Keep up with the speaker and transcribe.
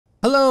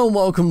Hello and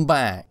welcome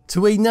back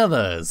to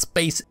another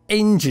Space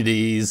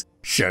Engineers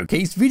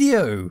showcase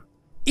video.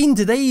 In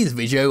today's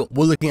video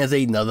we're looking at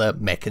another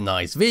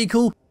mechanized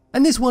vehicle,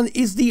 and this one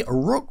is the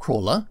rock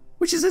crawler,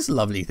 which is this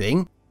lovely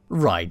thing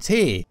right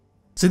here.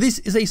 So this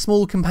is a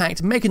small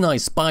compact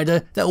mechanized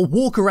spider that will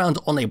walk around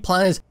on a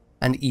planet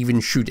and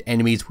even shoot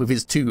enemies with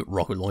its two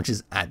rocket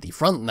launchers at the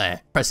front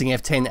there. Pressing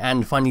F10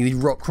 and finding the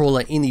rock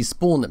crawler in the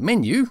spawn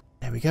menu.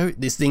 There we go,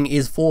 this thing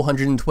is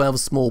 412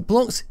 small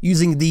blocks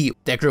using the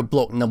Decorative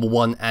Block number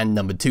 1 and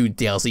number 2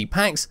 DLC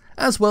packs,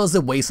 as well as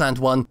the Wasteland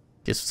one,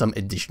 just for some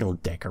additional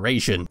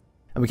decoration.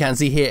 And we can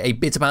see here a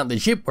bit about the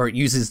ship where it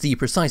uses the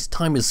precise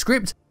timer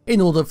script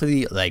in order for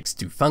the legs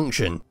to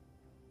function.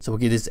 So we'll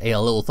give this a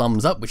little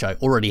thumbs up, which I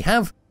already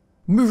have.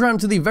 Move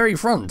around to the very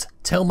front,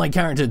 tell my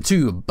character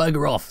to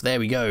bugger off, there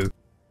we go.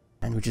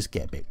 And we'll just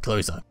get a bit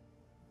closer.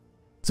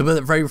 So at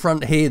the very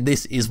front here,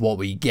 this is what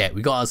we get.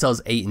 We got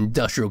ourselves a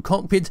industrial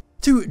cockpit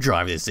to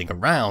drive this thing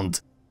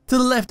around. To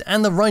the left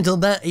and the right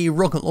of that, a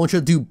rocket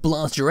launcher to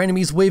blast your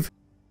enemies with.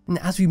 And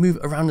as we move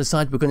around the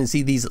side, we're going to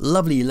see these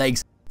lovely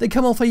legs. They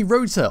come off a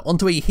rotor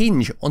onto a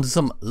hinge, onto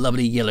some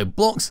lovely yellow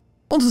blocks,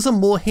 onto some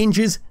more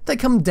hinges that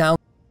come down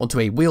onto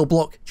a wheel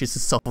block just to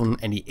soften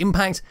any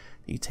impact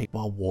that you take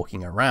while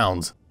walking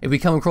around. If we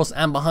come across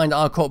and behind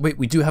our cockpit,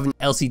 we do have an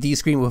LCD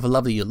screen with a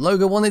lovely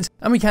logo on it,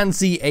 and we can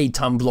see a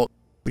time block,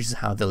 which is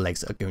how the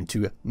legs are going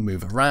to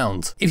move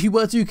around. If you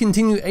were to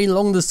continue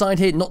along the side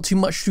here, not too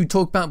much to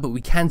talk about, but we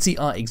can see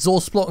our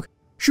exhaust block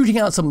shooting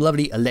out some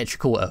lovely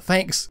electrical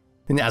effects.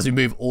 And as we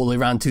move all the way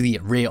around to the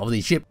rear of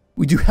the ship,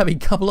 we do have a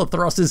couple of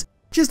thrusters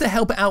just to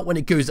help it out when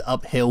it goes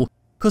uphill,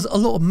 because a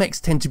lot of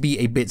mechs tend to be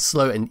a bit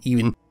slow and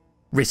even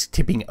risk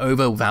tipping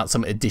over without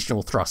some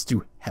additional thrust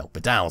to help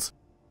it out.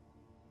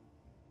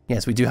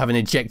 Yes, we do have an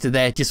ejector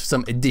there just for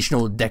some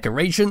additional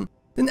decoration.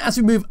 Then as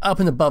we move up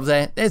and above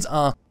there, there's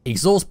our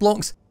exhaust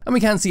blocks, and we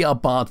can see our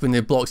barred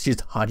window blocks just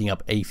hiding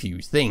up a few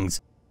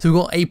things. So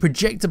we've got a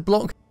projector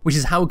block, which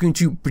is how we're going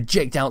to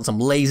project out some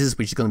lasers,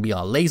 which is going to be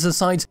our laser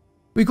sight.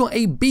 We've got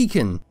a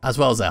beacon, as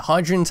well as a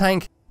hydrogen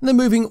tank, and then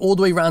moving all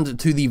the way around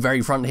to the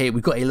very front here,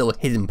 we've got a little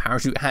hidden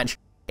parachute hatch,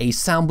 a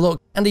sound block,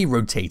 and a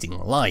rotating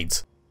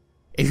light.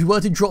 If you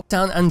were to drop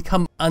down and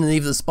come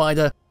underneath the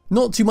spider,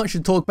 not too much to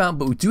talk about,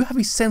 but we do have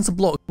a sensor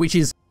block, which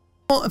is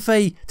part of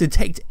a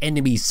detect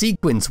enemy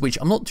sequence, which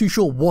I'm not too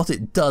sure what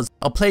it does.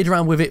 I played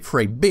around with it for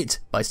a bit,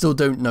 but I still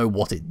don't know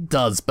what it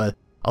does, but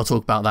I'll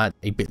talk about that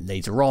a bit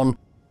later on.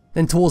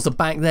 Then towards the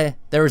back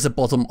there is a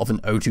bottom of an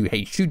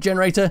O2H2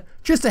 generator,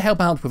 just to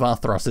help out with our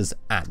thrusters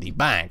at the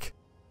back.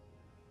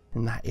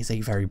 And that is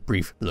a very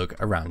brief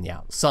look around the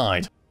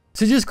outside.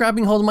 So just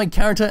grabbing hold of my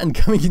character and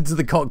coming into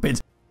the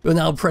cockpit, we'll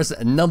now press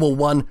number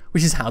 1,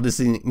 which is how this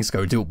thing is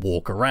going to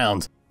walk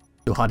around.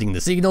 So hiding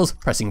the signals,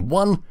 pressing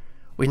 1,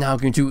 we're now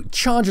going to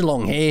charge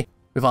along here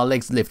with our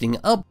legs lifting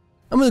up,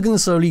 and we're going to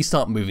slowly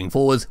start moving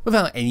forwards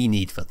without any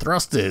need for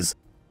thrusters.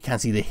 You can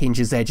see the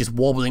hinges there just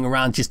wobbling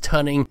around, just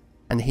turning,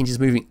 and the hinges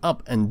moving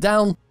up and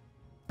down,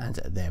 and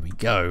there we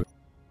go.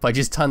 If I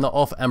just turn that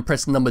off and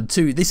press number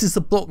 2, this is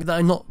the block that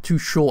I'm not too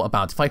sure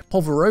about. If I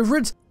hover over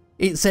it,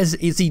 it says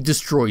it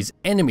destroys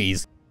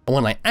enemies, and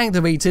when I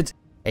activate it,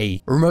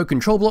 a remote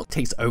control block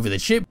takes over the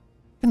ship,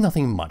 and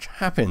nothing much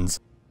happens.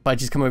 If I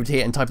just come over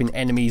here and type in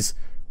enemies,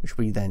 which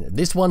will be then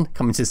this one,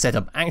 come into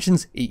setup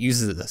actions, it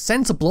uses the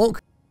sensor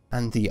block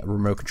and the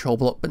remote control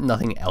block, but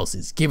nothing else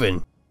is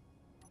given.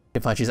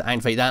 If I just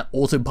activate that,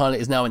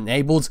 autopilot is now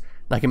enabled,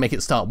 and I can make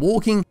it start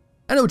walking,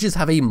 and it'll just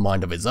have a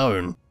mind of its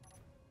own.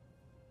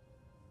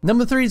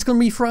 Number 3 is going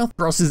to be for our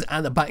thrusters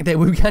at the back there,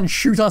 where we can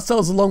shoot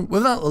ourselves along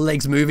without the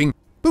legs moving,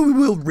 but we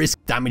will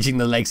risk damaging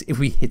the legs if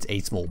we hit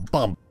a small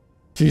bump.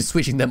 So just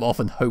switching them off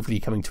and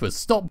hopefully coming to a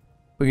stop,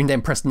 we can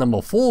then press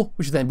number 4,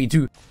 which will then be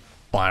to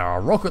fire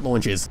our rocket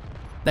launchers.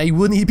 Now you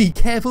will need to be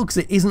careful because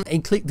it isn't a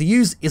click to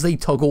use, it's a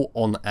toggle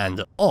on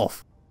and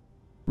off.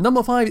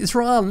 Number 5 is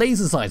for our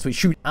laser sights, which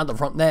shoot at the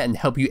front there and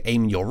help you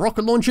aim your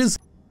rocket launchers.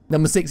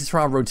 Number 6 is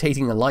for our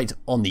rotating light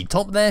on the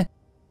top there.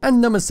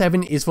 And number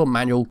 7 is for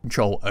manual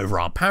control over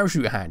our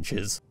parachute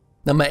hatches.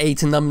 Number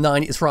 8 and number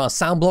 9 is for our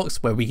sound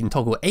blocks, where we can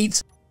toggle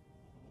 8,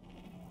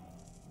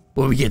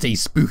 where we get a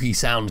spooky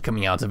sound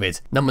coming out of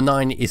it. Number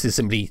 9 is to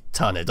simply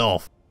turn it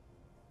off.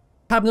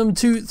 Tab number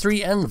 2,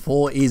 3 and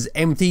 4 is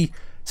empty.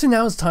 So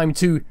now it's time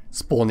to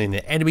spawn in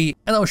an enemy,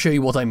 and I'll show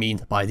you what I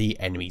mean by the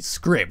enemy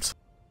script.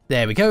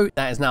 There we go,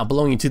 that is now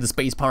belonging to the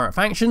Space Pirate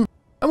faction.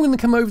 I'm going to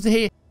come over to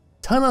here,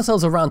 turn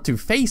ourselves around to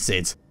face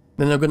it,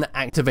 then I'm going to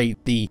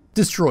activate the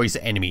destroys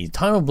enemy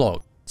timer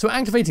block. So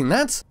activating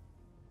that,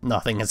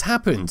 nothing has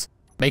happened.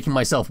 Making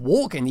myself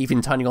walk and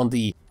even turning on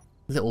the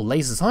little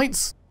laser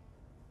sights.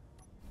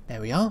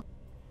 There we are.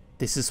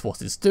 This is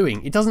what it's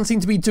doing. It doesn't seem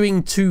to be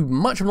doing too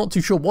much, I'm not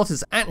too sure what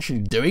it's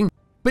actually doing,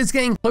 but it's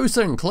getting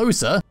closer and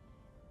closer.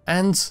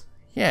 And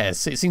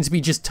yes, it seems to be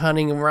just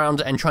turning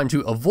around and trying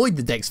to avoid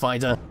the Dex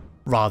fighter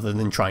rather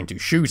than trying to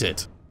shoot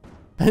it.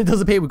 And it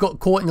does appear we got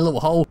caught in a little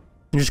hole.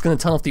 I'm just going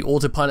to turn off the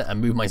autopilot and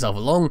move myself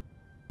along.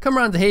 Come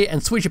around to here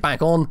and switch it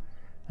back on.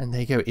 And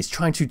there you go, it's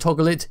trying to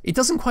toggle it. It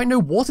doesn't quite know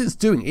what it's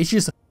doing. It's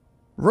just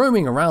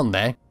roaming around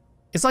there.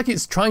 It's like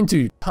it's trying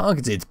to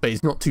target it, but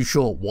it's not too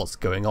sure what's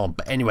going on.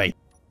 But anyway,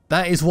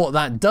 that is what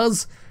that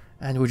does,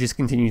 and we'll just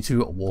continue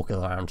to walk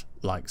around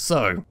like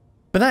so.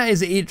 But that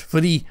is it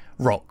for the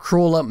rock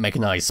crawler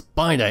mechanized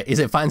spider. It's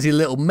a fancy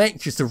little mech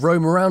just to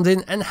roam around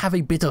in and have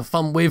a bit of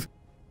fun with,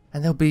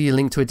 and there'll be a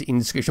link to it in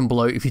the description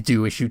below if you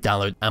do wish to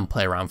download and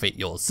play around with it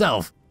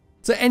yourself.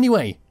 So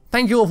anyway,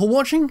 thank you all for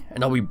watching,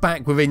 and I'll be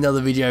back with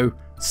another video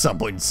some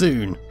point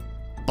soon.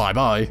 Bye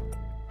bye.